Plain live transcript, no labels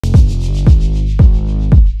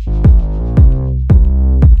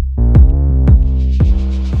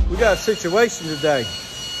got a situation today.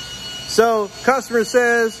 So customer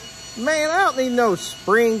says, man, I don't need no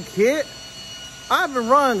spring kit. I've been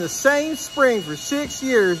running the same spring for 6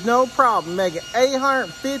 years, no problem, making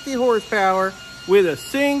 850 horsepower with a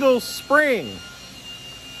single spring.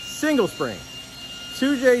 Single spring.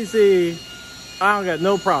 2JZ, I don't got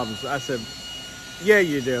no problems. I said, yeah,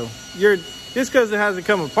 you do. Just because it hasn't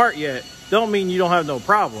come apart yet, don't mean you don't have no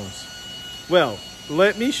problems. Well,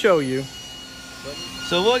 let me show you.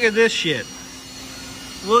 So look at this shit.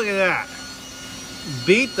 Look at that.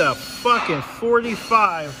 Beat the fucking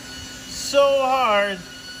 45 so hard.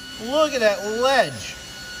 Look at that ledge.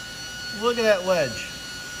 Look at that ledge.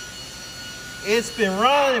 It's been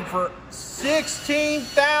running for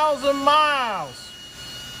 16,000 miles.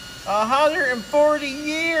 140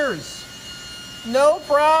 years. No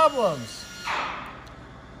problems.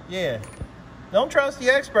 Yeah. Don't trust the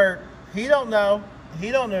expert. He don't know. He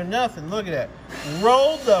don't know nothing. Look at that.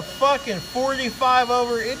 Rolled the fucking 45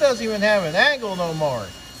 over. It doesn't even have an angle no more.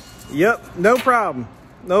 Yep, no problem.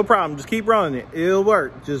 No problem. Just keep running it. It'll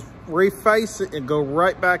work. Just reface it and go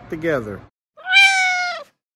right back together.